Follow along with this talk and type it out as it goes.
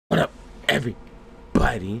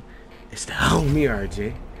everybody? It's the homie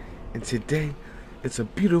RJ, and today it's a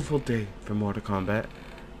beautiful day for Mortal Kombat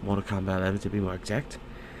 11 to be more exact.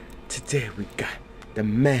 Today we got the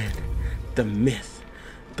man, the myth,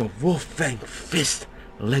 the Wolfang Fist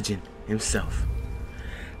legend himself.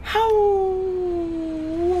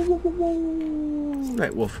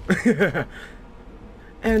 Nightwolf.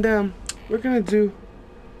 And we're gonna do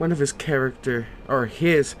one of his character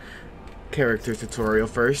tutorial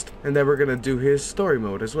first, and then we're gonna do his story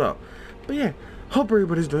mode as well. But yeah, hope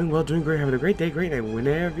everybody's doing well, doing great, having a great day, great night.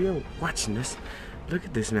 Whenever you're watching this, look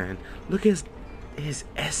at this man. Look at his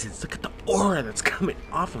essence. Look at the aura that's coming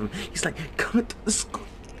off of him. He's like coming to the school.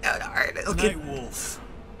 Alright, okay. Nightwolf.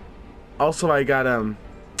 Also, I got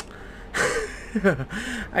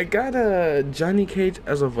I got Johnny Cage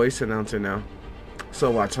as a voice announcer now. So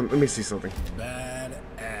watch, let me see something.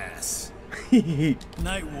 Badass.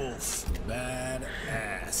 Nightwolf.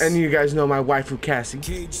 Badass. And you guys know my waifu Cassie.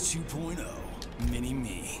 Cage 2.0. Mini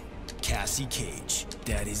me. Cassie Cage.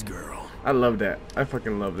 Daddy's girl. I love that. I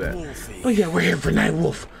fucking love that. Wolfie. But yeah, we're here for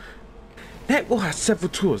Nightwolf. Nightwolf has several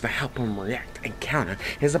tools that help him react and counter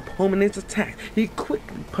his opponent's attack. He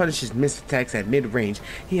quickly punishes missed attacks at mid-range.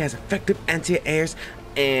 He has effective anti-airs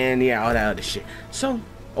and yeah, all that other shit. So,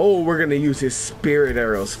 oh, we're gonna use his spirit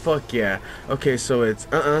arrows. Fuck yeah. Okay, so it's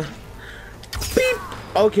beep.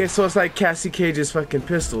 Okay, so it's like Cassie Cage's fucking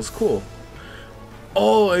pistols. Cool.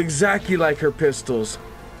 Oh, exactly like her pistols.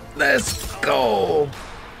 Let's go.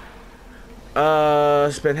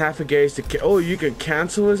 Spend half a gauge to oh, you can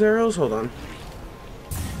cancel his arrows? Hold on.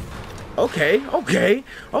 Okay.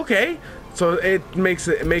 So it makes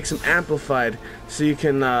them amplified, so you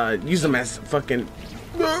can use them as fucking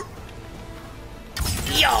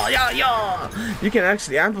you can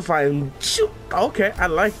actually amplify and shoot. Okay, I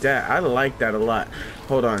like that. I like that a lot.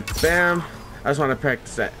 Hold on. Bam. I just want to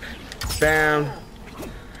practice that. Bam.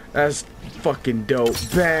 That's fucking dope.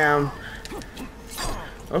 Bam.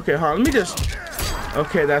 Okay, hold on, let me just...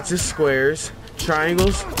 Okay, that's his squares.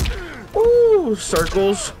 Triangles. Ooh,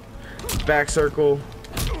 circles. Back circle.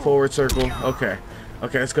 Forward circle. Okay.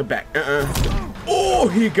 Okay, let's go back. Oh,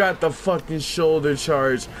 he got the fucking shoulder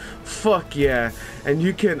charge. Fuck yeah. And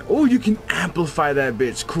you can... Oh, you can amplify that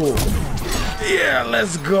bitch. Cool. Yeah,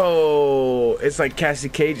 let's go. It's like Cassie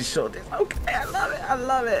Cage's shoulders. Okay, I love it. I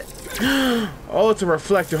love it. Oh, it's a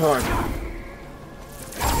reflector. Hold on.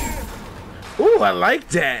 Ooh, I like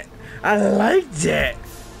that. I like that.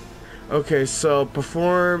 Okay, so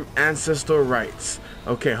perform ancestral rites.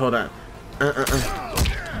 Okay, hold on. Oh,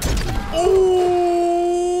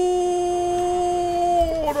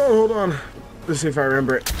 hold on. Let's see if I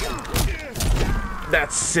remember it.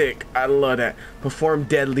 That's sick. I love that. Perform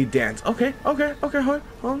deadly dance. Okay. Hold on.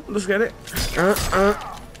 Let's get it.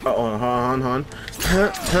 Hold on.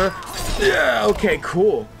 Yeah. Okay.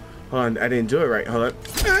 Cool. Hold on. I didn't do it right. Hold on.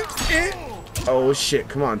 Oh shit,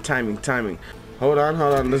 come on, timing. Hold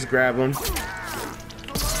on, let's grab him.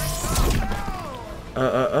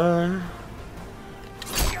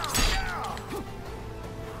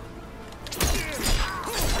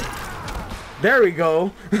 There we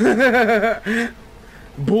go.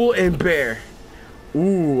 Bull and bear.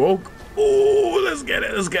 Ooh, let's get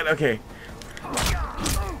it,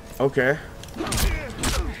 okay.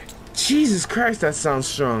 Jesus Christ, that sounds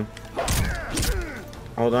strong.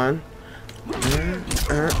 Hold on.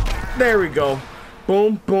 There we go.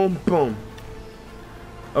 Boom.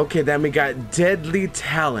 Okay, then we got deadly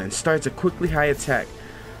talent. Starts a quickly high attack.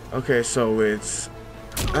 Okay, so it's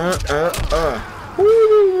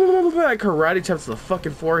like karate chops to the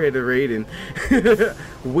fucking forehead of Raiden.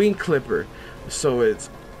 Wing clipper. So it's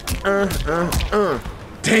damn,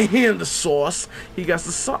 the sauce. He got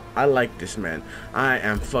the sauce. I like this, man. I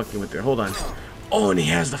am fucking with it. Hold on. Oh, and he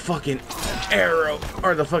has the fucking arrow.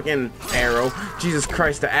 Or the fucking arrow. Jesus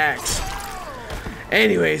Christ, the axe.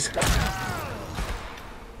 Anyways.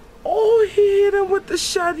 Oh, he hit him with the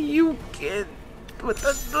shot you get with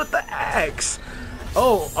the axe.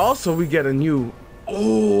 Oh, also we get a new...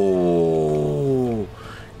 Oh,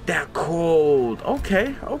 that cold.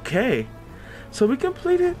 Okay. So we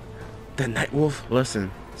completed the Nightwolf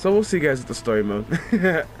lesson. So we'll see you guys at the story mode.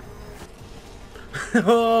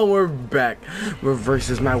 Oh, we're back. We're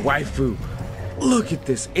versus my waifu. Look at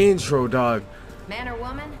this intro, dog. Man or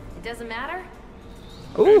woman, it doesn't matter.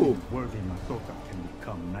 Ooh. Worthy Masoka can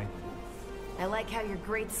become Nightwolf. I like how your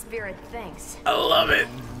great spirit thinks. I love it.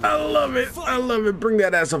 Bring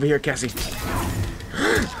that ass over here, Cassie.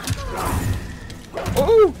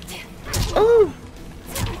 Oh.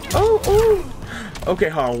 Okay,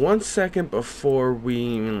 hold on 1 second before we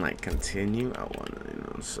even like continue. I want to, you know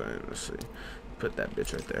what I'm saying? Let's see. put that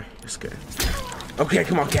bitch right there. It's good. Okay,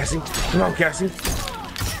 come on, Cassie. Come on, Cassie.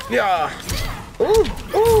 Yeah. Ooh,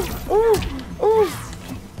 ooh, ooh, ooh.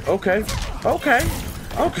 Okay, okay,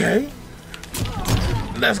 okay.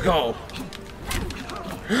 Let's go.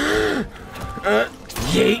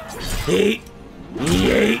 Yeet, yeet,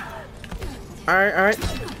 yeet. All right, all right.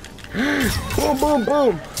 Boom, boom, boom,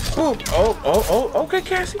 boom. Oh, oh, oh. Okay,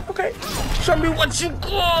 Cassie. Okay. Show me what you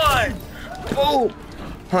got. Boom.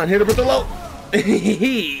 Huh, hit her with the low.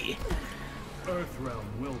 Earthrealm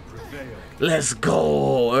will prevail. Let's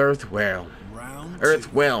go, Earthrealm.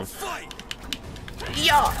 Earthrealm.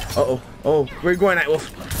 Yeah. Uh-oh. Oh, we're going Nightwolf.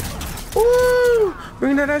 Woo!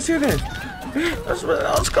 Bring that ass here then. Let's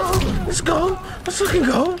go. Let's go. Let's fucking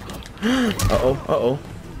go. Uh-oh. Uh-oh.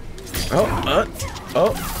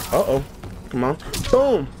 Uh-oh. Come on.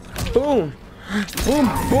 Boom. Boom. Boom.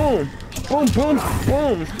 Boom. Boom. Boom.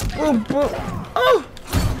 Boom. Boom. Boom. Oh.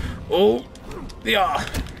 Oh. Yeah.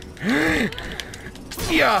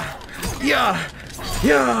 Yeah. Yeah.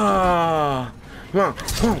 Yeah. Come on.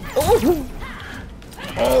 Come on. Oh.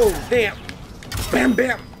 Oh, damn. Bam,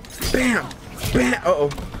 bam. Bam. Bam. Uh-oh.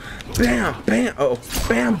 Bam. Bam. Uh-oh.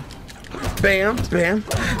 Bam. Bam. Bam.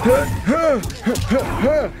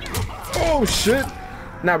 Oh, shit.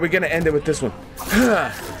 Now we're going to end it with this one.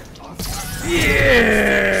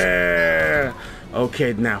 Yeah.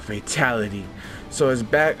 Okay, now fatality. So it's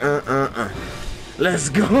back. Let's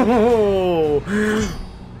go.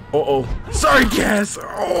 Uh-oh. Sorry, Kast.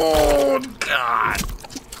 Oh, God.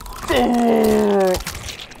 Oh.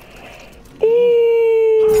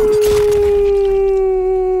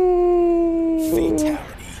 Fatality.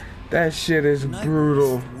 That shit is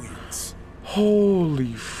brutal.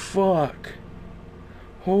 Holy fuck.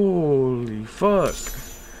 Holy fuck.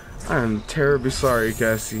 I'm terribly sorry,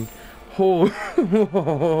 Cassie. Oh.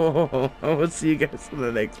 I will see you guys in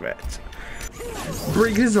the next match.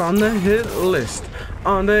 Briggs is on the hit list.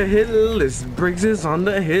 On the hit list. Briggs is on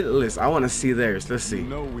the hit list. I want to see theirs. Let's see. You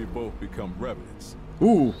know we both become revenants.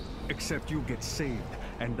 Ooh. Except you get saved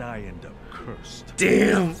and I end up cursed.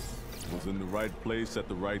 Damn. Was in the right place at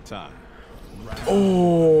the right time.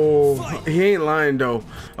 Oh. He ain't lying though.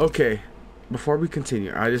 Okay. Before we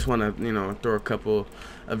continue, I just want to, you know, throw a couple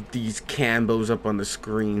of these combos up on the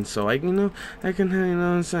screen so I, you know, I can, you know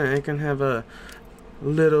what I'm saying, I can have a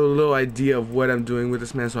little idea of what I'm doing with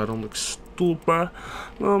this man so I don't look stupid.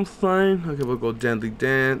 No, I'm fine. Okay, we'll go Deadly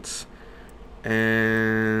Dance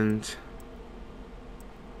and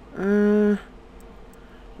ooh,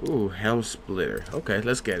 Helm Splitter. Okay,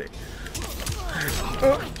 let's get it.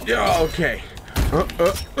 Yeah, okay.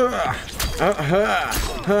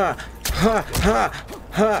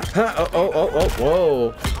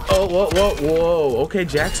 Whoa. Okay,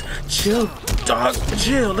 Jax, chill, dog,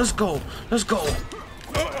 chill. Let's go.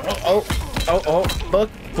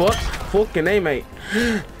 Fucking A, mate.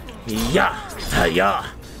 Yeah.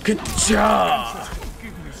 Good job.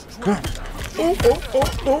 Come on.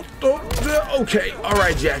 Okay, all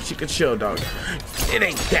right, Jax, you can chill, dog. It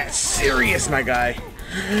ain't that serious, my guy.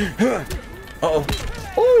 Uh-oh.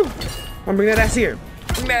 Ooh. I'm bringing that ass here.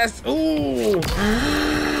 Mess. Ooh.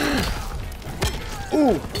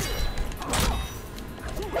 Ooh.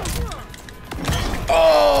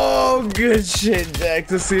 Oh, good shit,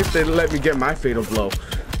 Jax. Let's see if they let me get my fatal blow.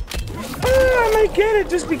 I might get it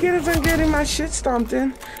just because I'm getting my shit stomped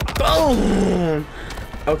in. Boom.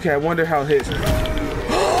 Okay, I wonder how his.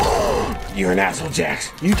 You're an asshole,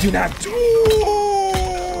 Jax. You do not do.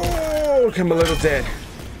 Okay, I'm a little dead.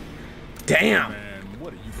 Damn.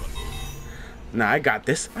 Nah, I got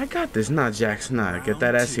this. Nah, Jax. Nah, get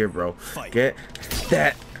that ass here, bro. Get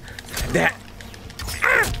that.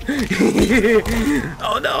 Ah!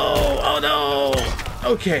 Oh no.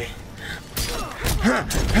 Okay.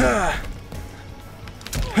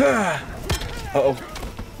 Uh-oh.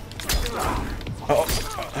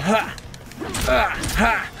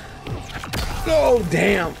 Oh,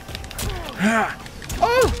 damn.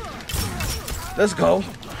 Oh. Let's go.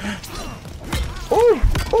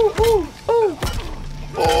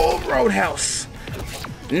 Oh, Roadhouse.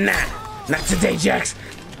 Nah, not today, Jax.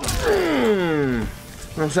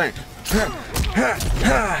 What I'm saying.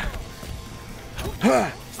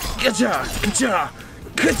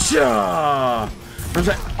 Good job. I'm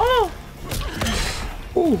saying, oh.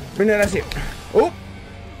 Ooh, bring that ass here. Oh,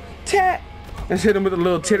 tat. Let's hit him with a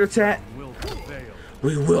little titter tat.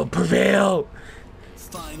 We will prevail.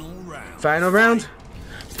 Final round.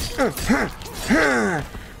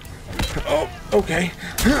 Oh, okay.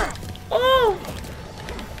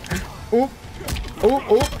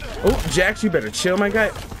 Oh, Jax, you better chill, my guy.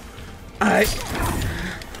 All right.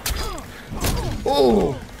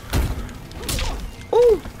 Oh.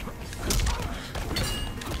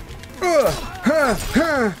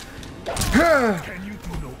 Can you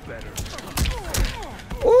do no better?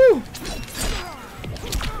 Ooh.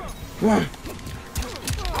 One.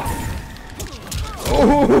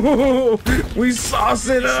 Oh, we sauce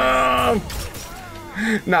it up.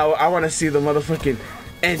 Now I want to see the motherfucking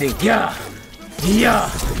ending. Yeah.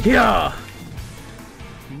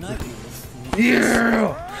 Nightwolf.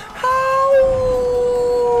 Yeah.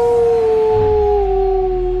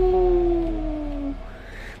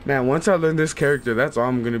 Man, once I learn this character, that's all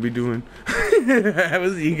I'm gonna be doing. I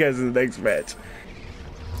will see you guys in the next match.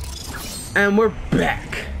 And we're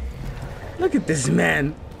back. Look at this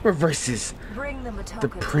man. We're versus the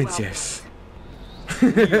princess.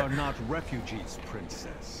 We are not refugees,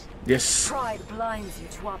 princess. Yes. Pride blinds you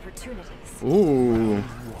to opportunities. Ooh.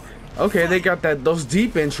 Okay, they got those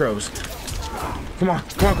deep intros. Come on,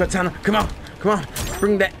 Katana. Come on.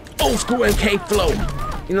 Bring that old school MK flow.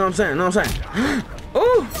 You know what I'm saying?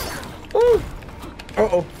 Ooh.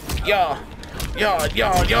 Uh-oh. Yeah.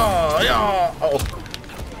 Uh-oh.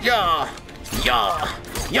 Yeah.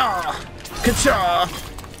 Ka-cha.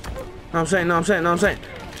 Know what I'm saying?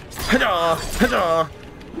 Ha-da.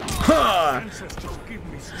 Ha.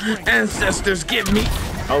 Ancestors give me.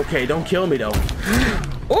 Okay, don't kill me though.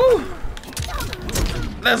 Ooh.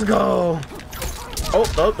 Let's go. Oh,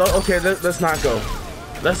 okay, let's not go.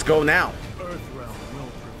 Let's go now.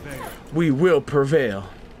 We will prevail.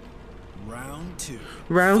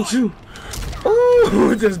 Round two.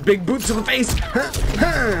 Ooh, just big boots to the face.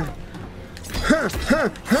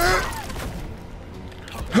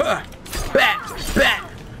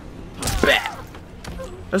 Bat.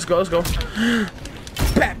 Let's go.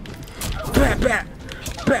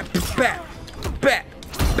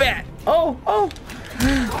 Bat. Oh.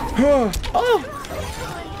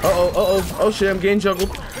 Oh shit, I'm getting juggled.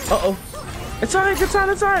 Uh-oh. It's alright. It's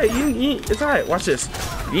alright. Watch this.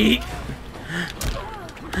 Yeet.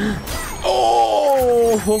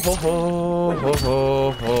 Oh.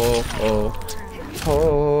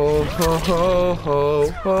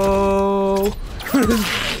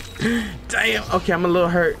 Damn. Okay, I'm a little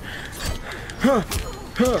hurt.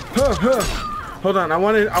 Hold on. I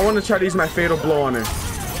want to try to use my fatal blow on her.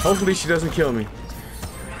 Hopefully she doesn't kill me.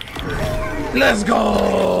 Let's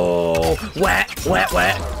go. Whack.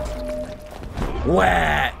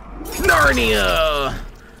 Narnia.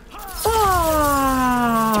 Oh.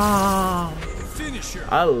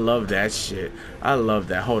 I love that shit. I love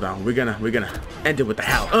that. Hold on. We're gonna end it with the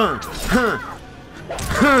howl.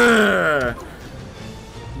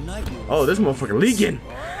 Oh, this motherfucker leaking.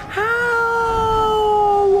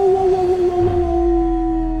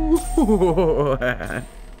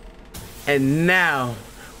 And now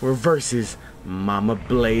we're versus Mama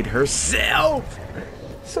Blade herself.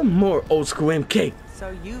 Some more old school MK.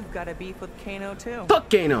 So you've got a beef with Kano too? Fuck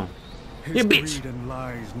Kano. His You bitch. greed and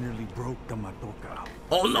lies nearly broke the Matoka.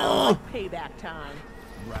 Oh no. Payback time.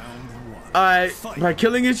 Alright, by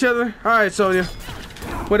killing each other? Alright, Sonya.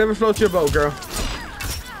 Whatever floats your boat, girl.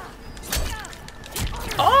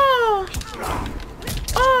 Oh!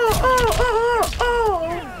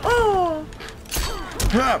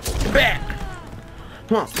 Back!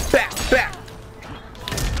 Come on, back!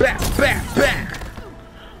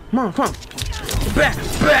 Come on! Back!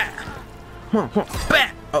 Come on,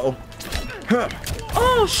 back! Uh-oh.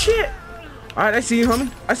 Oh, shit! Alright, I see you,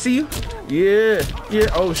 homie. I see you. Yeah.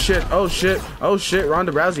 Oh, shit.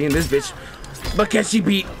 Ronda Rousey in this bitch. But can she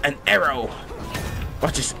beat an arrow?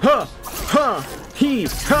 Watch this. Ha!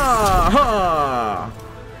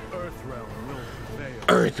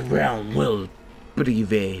 Earth realm will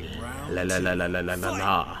prevail. La.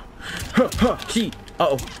 He.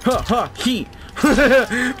 He.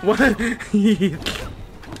 What?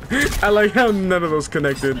 I like how none of those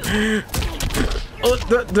connected. Oh,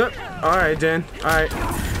 alright, Dan. Alright.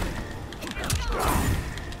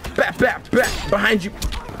 Back. Behind you.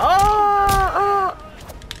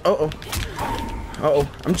 Uh-oh.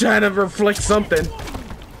 I'm trying to reflect something.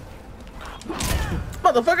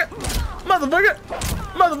 Motherfucker.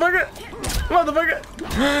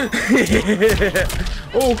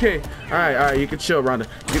 Okay. Alright. You can chill, Ronda.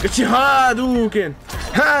 You can chill. Hadouken.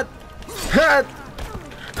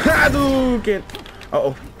 Hadouken.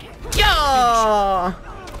 Uh-oh. Yeah.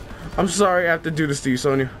 I'm sorry I have to do this to you,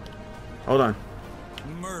 Sonya. Hold on.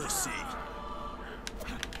 Mercy.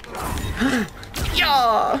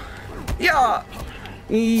 Yeah.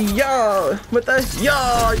 With the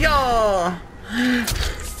yeah.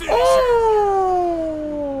 Oh.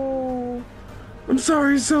 I'm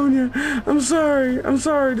sorry, Sonya. I'm sorry.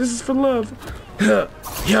 This is for love.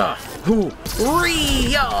 Yeah. Who?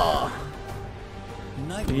 Yeah.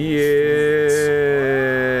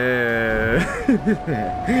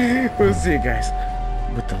 We'll see you guys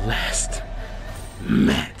with the last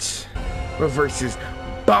match. Versus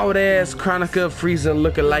bald ass Chronica Frieza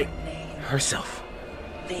looking like herself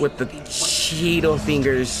with the Cheeto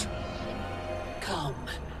fingers. Come.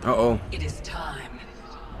 Uh-oh. It is time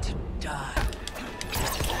to die.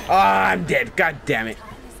 Ah, I'm dead. God damn it.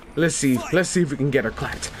 Let's see if we can get her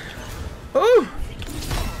clapped. Oh.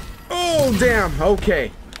 Oh, damn.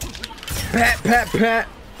 Okay. Pat, pat, pat.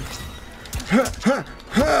 Huh, huh,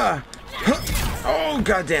 huh, huh. Oh,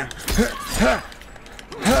 goddamn. Huh, huh,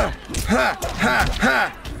 huh, ha,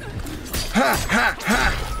 ha. Ha, ha,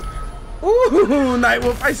 ha. Ooh,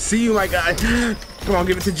 Nightwolf, I see you, my guy. Come on,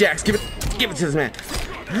 give it to Jax. Give it to this man.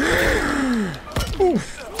 Ooh,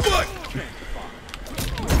 fuck.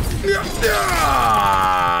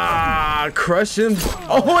 Ah, crush him.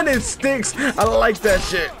 Oh, and it sticks. I like that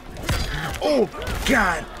shit. Oh,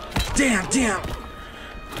 God. Damn.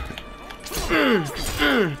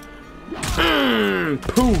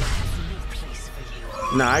 Poof.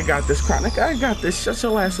 Nah, I got this, Chronic. I got this. Shut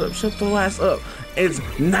your ass up. Shut your ass up. It's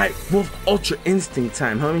Nightwolf Ultra Instinct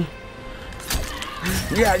time, homie.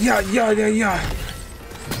 Yeah.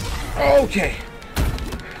 Okay.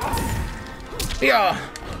 Yeah.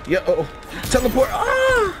 Oh. Teleport.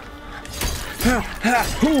 Ah. Ha. Ha.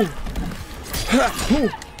 Who. Ha. Who.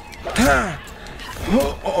 Ha.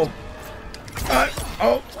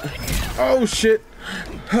 Oh. Oh shit.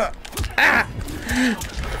 Huh. Ah.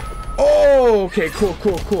 Oh, okay, cool.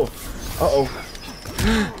 Uh-oh.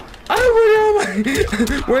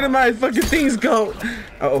 Where did my fucking things go?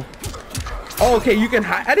 Uh-oh. Oh, okay, you can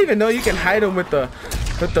hide. I didn't even know you can hide them with the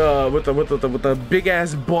big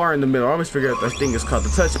ass bar in the middle. I always figured out that thing is called the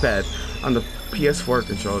touchpad on the PS4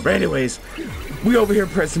 controller. But anyways, we over here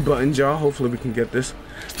pressing buttons, y'all. Hopefully we can get this.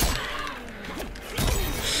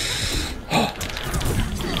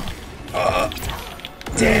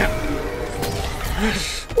 Damn.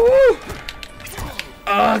 Woo.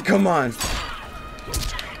 Come on.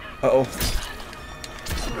 Uh-oh.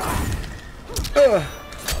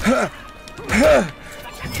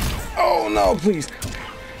 Oh, no, please.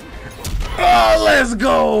 Oh, let's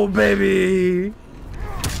go, baby.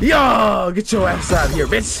 Yo, get your ass out of here,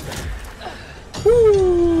 bitch.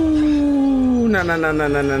 Woo.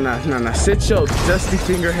 Nah. Sit your dusty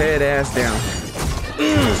fingerhead ass down.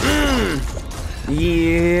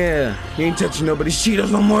 Yeah. You ain't touching nobody's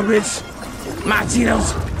Cheetos no more, bitch. My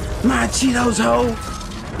Cheetos, ho.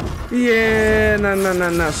 Yeah,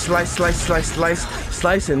 no. Slice,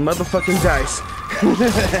 and motherfucking dice.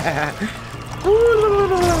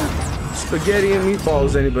 Spaghetti and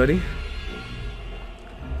meatballs, anybody?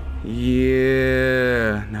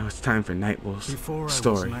 Yeah. Now it's time for Nightwolf's story. Before I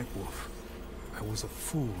was Nightwolf, I was a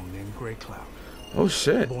fool named Grey Cloud. Oh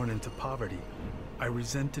shit. Born into poverty, I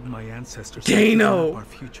resented my ancestors. Kano! Our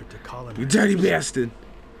future to colonize. You dirty bastard.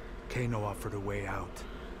 Kano offered a way out,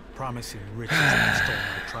 promising riches and restoring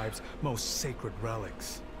my tribe's most sacred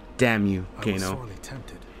relics. Damn you, I was Kano. sorely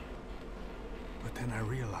tempted. But then I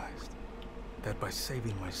realized that by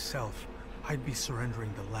saving myself, I'd be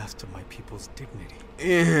surrendering the last of my people's dignity.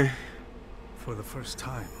 Yeah. For the first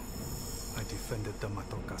time, I defended the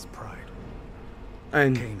Matoka's pride.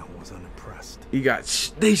 And Kano was unimpressed. he got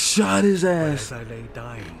they shot his But ass. as I lay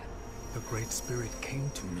dying, the Great Spirit came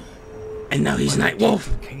to me. And now he's By Nightwolf.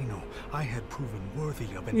 defeating Kano, I had proven worthy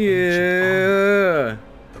of an ancient honor.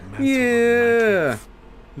 The mantle Yeah. of Nightwolf,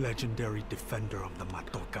 legendary defender of the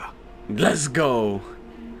Matoka. Let's go.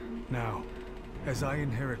 Now, as I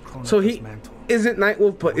inherit Kronika's So he mantle, isn't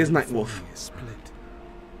Nightwolf, but the is world before Nightwolf. me is split.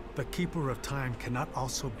 The Keeper of Time cannot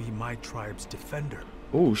also be my tribe's defender.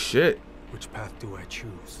 Oh shit. Which path do I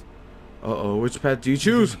choose? Uh-oh, which path do you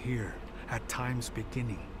choose? Even here, at time's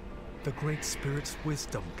beginning, the Great Spirit's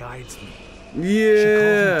wisdom guides me. She calls me to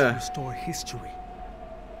Yeah. restore history.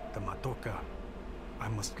 The Matoka, I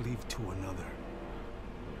must leave to another.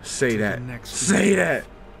 Say To the that. next Say life. that.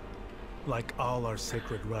 Like all our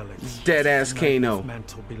sacred relics, Dead ass Kano. Nightwolf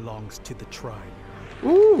mantle belongs to the tribe.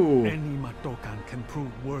 Ooh. Any Matokan can prove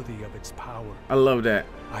worthy of its power. I love that.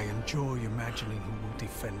 I enjoy imagining who will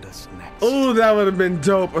defend us next. Oh, that would have been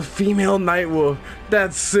dope. A female Nightwolf.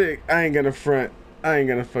 That's sick. I ain't gonna front. I ain't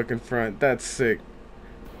gonna fucking front. That's sick.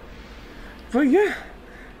 But yeah,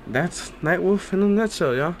 that's Nightwolf in a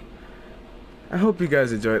nutshell, y'all. I hope you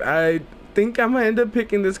guys enjoyed. I think I might end up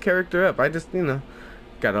picking this character up. I just,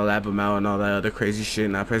 gotta lap him out and all that other crazy shit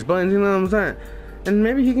and I press buttons, you know what I'm saying? And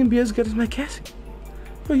maybe he can be as good as my Cassie.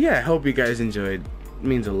 But yeah, I hope you guys enjoyed.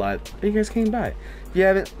 means a lot that you guys came by. If you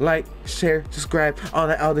haven't, like, share, subscribe, all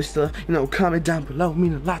that other stuff, you know, comment down below.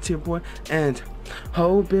 Mean a lot to your boy. And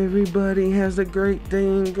hope everybody has a great day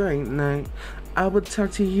and great night. I will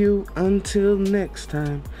talk to you until next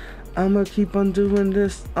time. I'ma keep on doing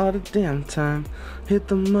this all the damn time. Hit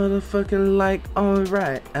the motherfucking like,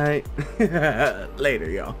 alright. Later,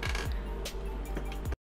 y'all.